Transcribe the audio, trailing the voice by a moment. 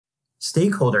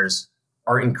Stakeholders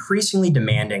are increasingly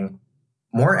demanding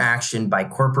more action by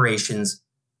corporations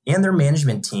and their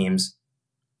management teams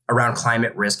around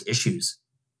climate risk issues.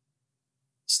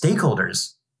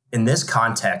 Stakeholders, in this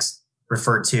context,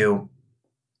 refer to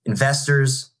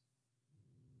investors,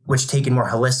 which taken more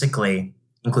holistically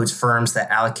includes firms that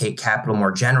allocate capital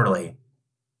more generally,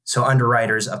 so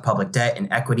underwriters of public debt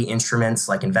and equity instruments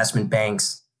like investment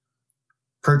banks,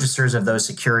 purchasers of those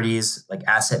securities like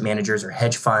asset managers or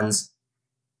hedge funds,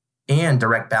 and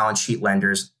direct balance sheet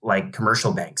lenders like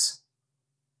commercial banks.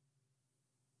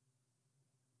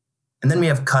 And then we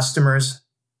have customers,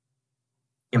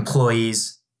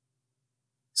 employees,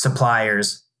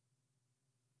 suppliers,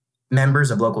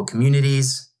 members of local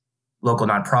communities, local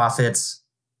nonprofits,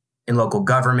 and local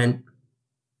government,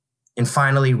 and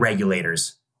finally,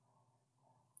 regulators.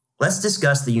 Let's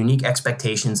discuss the unique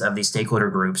expectations of these stakeholder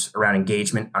groups around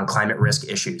engagement on climate risk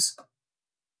issues.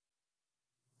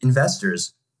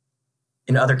 Investors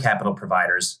and other capital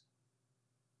providers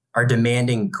are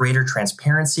demanding greater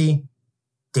transparency,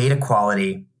 data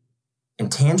quality,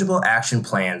 and tangible action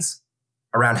plans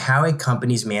around how a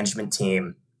company's management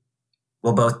team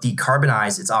will both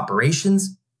decarbonize its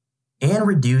operations and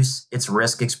reduce its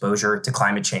risk exposure to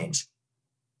climate change.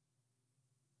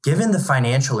 Given the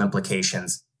financial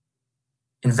implications,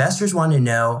 investors want to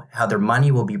know how their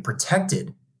money will be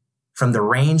protected from the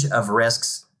range of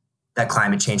risks that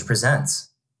climate change presents.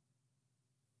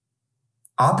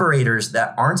 Operators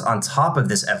that aren't on top of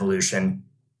this evolution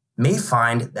may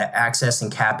find that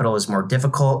accessing capital is more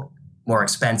difficult, more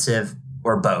expensive,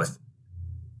 or both.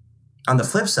 On the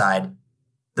flip side,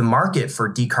 the market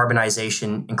for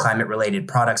decarbonization and climate-related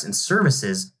products and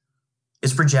services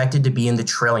is projected to be in the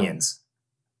trillions,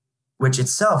 which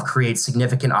itself creates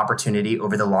significant opportunity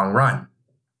over the long run.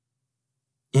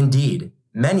 Indeed,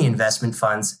 many investment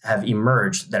funds have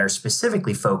emerged that are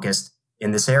specifically focused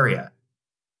in this area.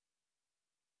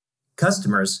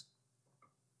 Customers,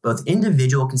 both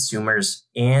individual consumers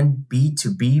and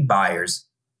B2B buyers,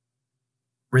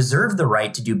 reserve the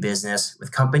right to do business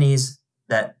with companies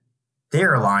that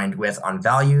they're aligned with on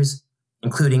values,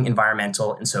 including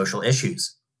environmental and social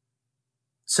issues.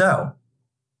 So,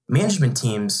 management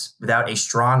teams without a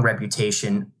strong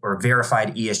reputation or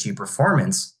verified ESG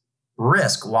performance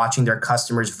risk watching their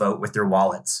customers vote with their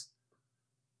wallets.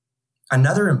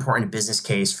 Another important business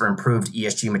case for improved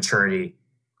ESG maturity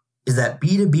is that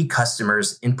B2B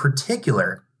customers in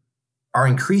particular are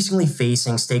increasingly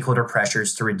facing stakeholder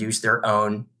pressures to reduce their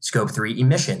own Scope 3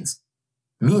 emissions,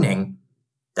 meaning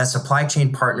that supply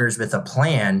chain partners with a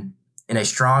plan and a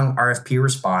strong RFP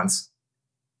response,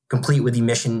 complete with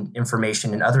emission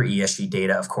information and other ESG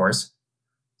data, of course,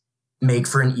 make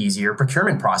for an easier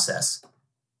procurement process.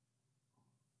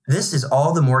 This is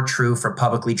all the more true for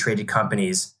publicly traded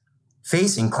companies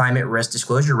facing climate risk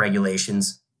disclosure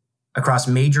regulations across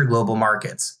major global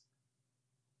markets.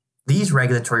 These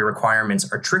regulatory requirements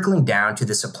are trickling down to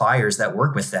the suppliers that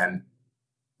work with them,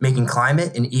 making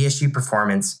climate and ESG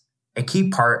performance a key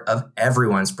part of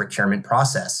everyone's procurement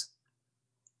process.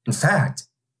 In fact,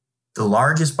 the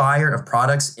largest buyer of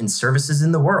products and services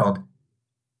in the world,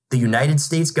 the United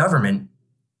States government,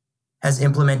 has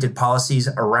implemented policies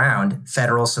around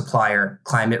federal supplier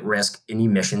climate risk and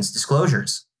emissions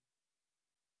disclosures.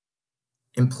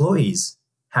 Employees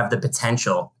have the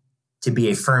potential to be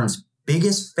a firm's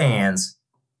biggest fans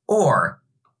or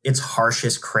its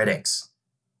harshest critics.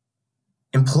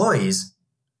 Employees,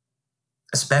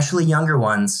 especially younger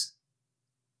ones,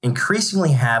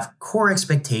 increasingly have core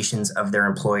expectations of their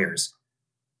employers.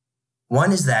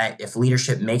 One is that if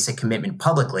leadership makes a commitment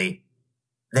publicly,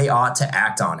 they ought to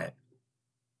act on it.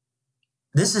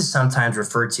 This is sometimes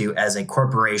referred to as a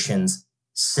corporation's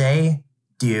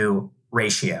say-do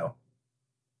ratio.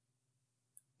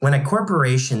 When a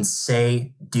corporation's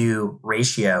say-do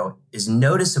ratio is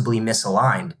noticeably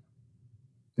misaligned,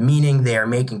 meaning they are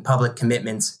making public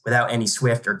commitments without any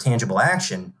swift or tangible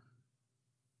action,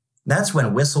 that's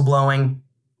when whistleblowing,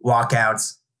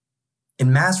 walkouts,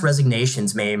 and mass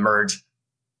resignations may emerge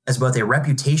as both a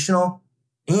reputational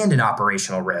and an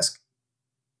operational risk.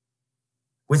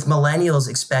 With millennials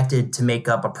expected to make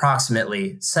up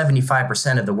approximately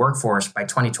 75% of the workforce by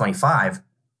 2025,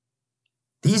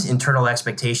 these internal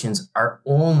expectations are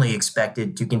only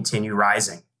expected to continue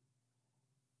rising.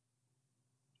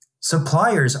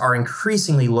 Suppliers are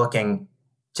increasingly looking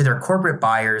to their corporate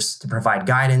buyers to provide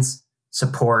guidance,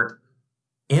 support,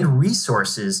 and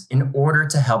resources in order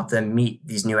to help them meet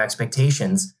these new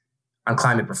expectations on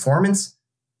climate performance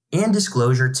and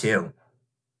disclosure too.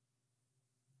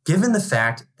 Given the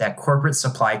fact that corporate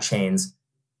supply chains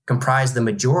comprise the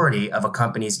majority of a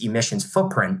company's emissions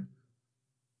footprint,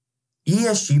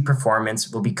 ESG performance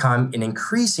will become an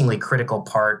increasingly critical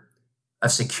part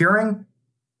of securing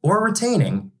or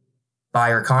retaining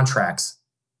buyer contracts.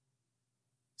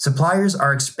 Suppliers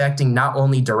are expecting not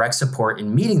only direct support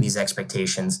in meeting these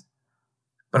expectations,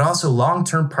 but also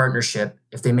long-term partnership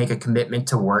if they make a commitment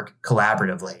to work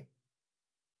collaboratively.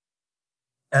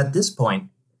 At this point,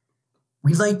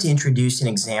 we'd like to introduce an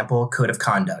example code of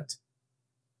conduct.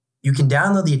 You can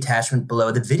download the attachment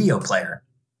below the video player.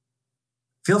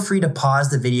 Feel free to pause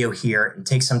the video here and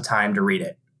take some time to read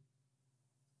it.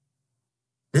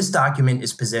 This document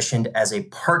is positioned as a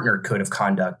partner code of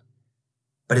conduct,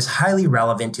 but is highly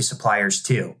relevant to suppliers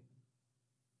too.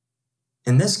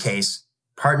 In this case,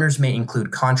 partners may include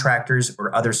contractors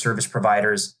or other service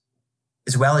providers,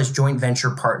 as well as joint venture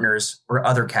partners or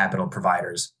other capital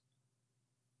providers.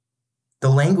 The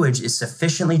language is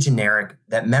sufficiently generic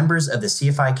that members of the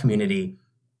CFI community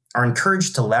are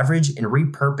encouraged to leverage and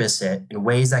repurpose it in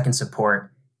ways that can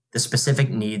support the specific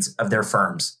needs of their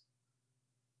firms.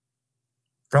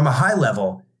 From a high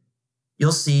level,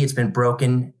 you'll see it's been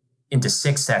broken into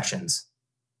 6 sections: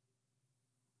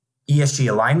 ESG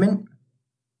alignment,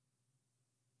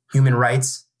 human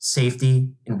rights,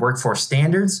 safety, and workforce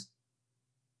standards,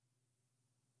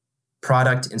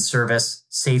 product and service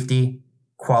safety,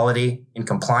 quality, and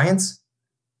compliance,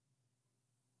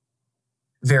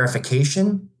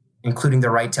 verification, including the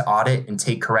right to audit and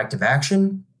take corrective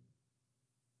action,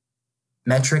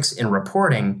 metrics and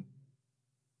reporting,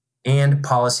 and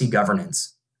policy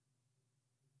governance.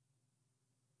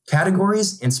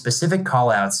 Categories and specific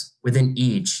callouts within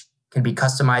each can be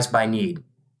customized by need,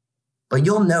 but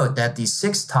you'll note that these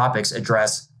 6 topics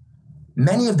address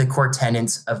many of the core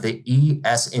tenets of the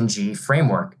ESG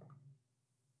framework.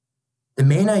 The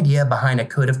main idea behind a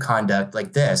code of conduct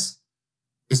like this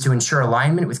is to ensure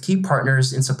alignment with key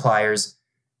partners and suppliers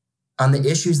on the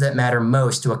issues that matter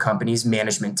most to a company's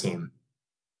management team.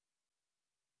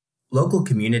 Local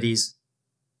communities,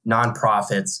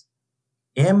 nonprofits,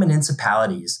 and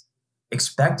municipalities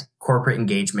expect corporate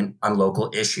engagement on local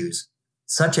issues,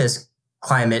 such as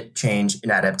climate change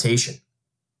and adaptation.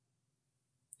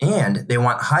 And they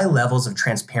want high levels of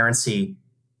transparency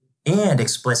and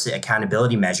explicit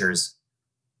accountability measures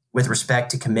with respect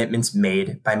to commitments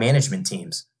made by management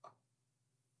teams.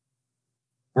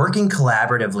 Working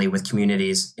collaboratively with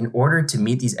communities in order to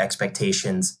meet these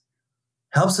expectations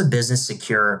helps a business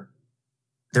secure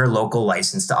their local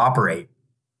license to operate,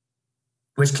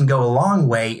 which can go a long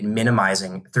way in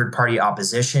minimizing third-party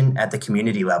opposition at the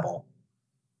community level.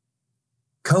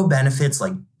 Co-benefits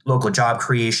like local job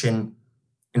creation,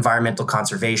 environmental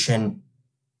conservation,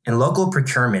 and local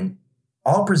procurement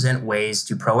all present ways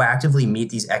to proactively meet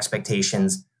these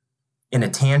expectations in a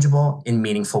tangible and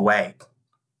meaningful way.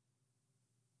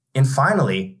 And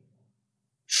finally,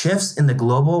 shifts in the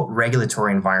global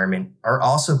regulatory environment are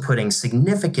also putting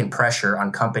significant pressure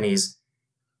on companies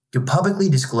to publicly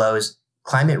disclose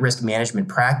climate risk management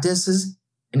practices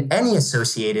and any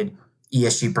associated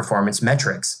ESG performance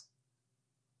metrics.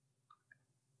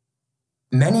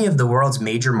 Many of the world's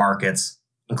major markets,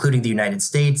 including the United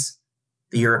States,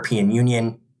 the European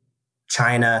Union,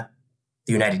 China,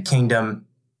 the United Kingdom,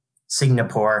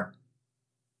 Singapore,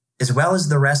 as well as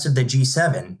the rest of the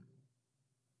G7,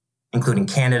 including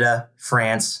Canada,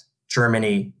 France,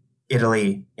 Germany,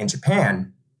 Italy, and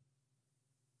Japan,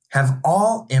 have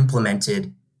all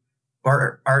implemented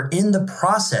or are in the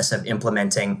process of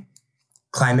implementing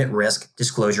climate risk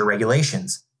disclosure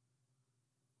regulations.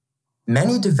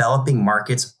 Many developing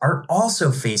markets are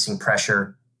also facing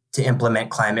pressure to implement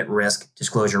climate risk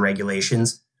disclosure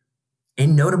regulations, a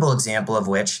notable example of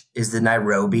which is the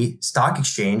Nairobi Stock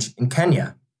Exchange in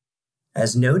Kenya.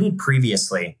 As noted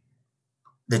previously,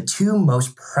 the 2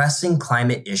 most pressing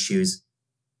climate issues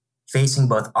facing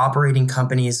both operating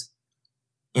companies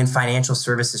and financial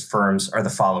services firms are the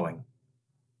following.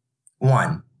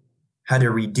 1, how to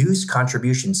reduce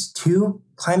contributions to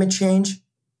climate change,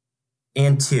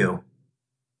 and 2,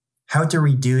 how to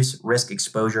reduce risk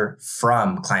exposure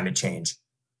from climate change.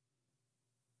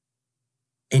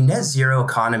 A net zero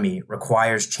economy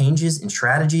requires changes in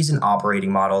strategies and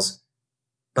operating models,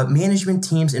 but management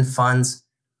teams and funds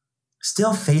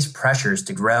still face pressures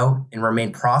to grow and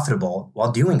remain profitable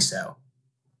while doing so.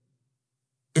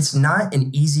 It's not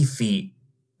an easy feat,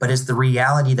 but it's the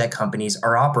reality that companies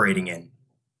are operating in.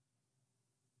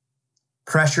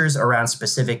 Pressures around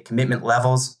specific commitment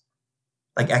levels,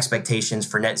 like expectations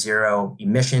for net zero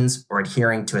emissions or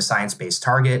adhering to a science-based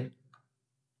target,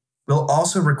 will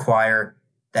also require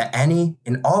that any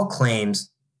and all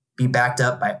claims be backed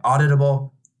up by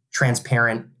auditable,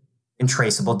 transparent, and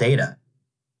traceable data.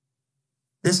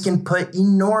 This can put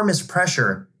enormous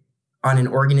pressure on an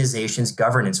organization's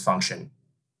governance function.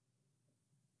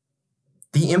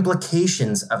 The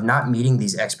implications of not meeting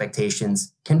these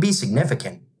expectations can be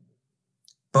significant,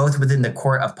 both within the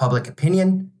court of public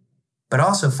opinion, but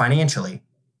also financially.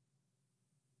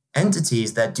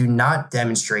 Entities that do not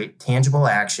demonstrate tangible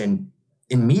action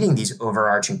in meeting these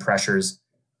overarching pressures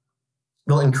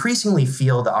will increasingly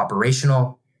feel the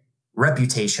operational,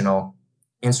 reputational,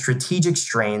 and strategic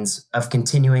strains of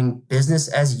continuing business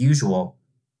as usual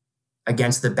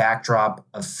against the backdrop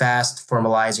of fast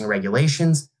formalizing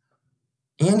regulations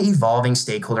and evolving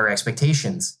stakeholder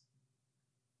expectations.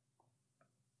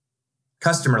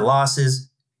 Customer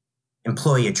losses,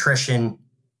 employee attrition,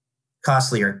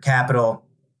 costlier capital,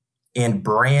 and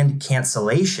brand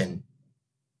cancellation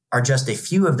are just a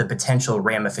few of the potential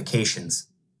ramifications.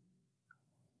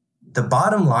 The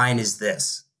bottom line is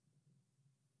this: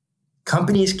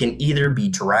 companies can either be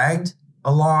dragged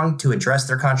along to address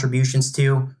their contributions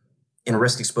to and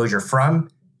risk exposure from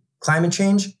climate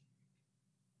change,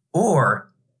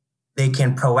 or they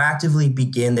can proactively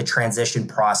begin the transition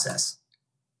process,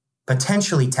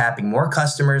 potentially tapping more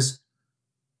customers,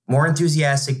 more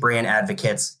enthusiastic brand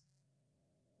advocates,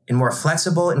 and more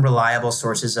flexible and reliable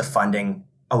sources of funding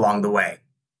along the way.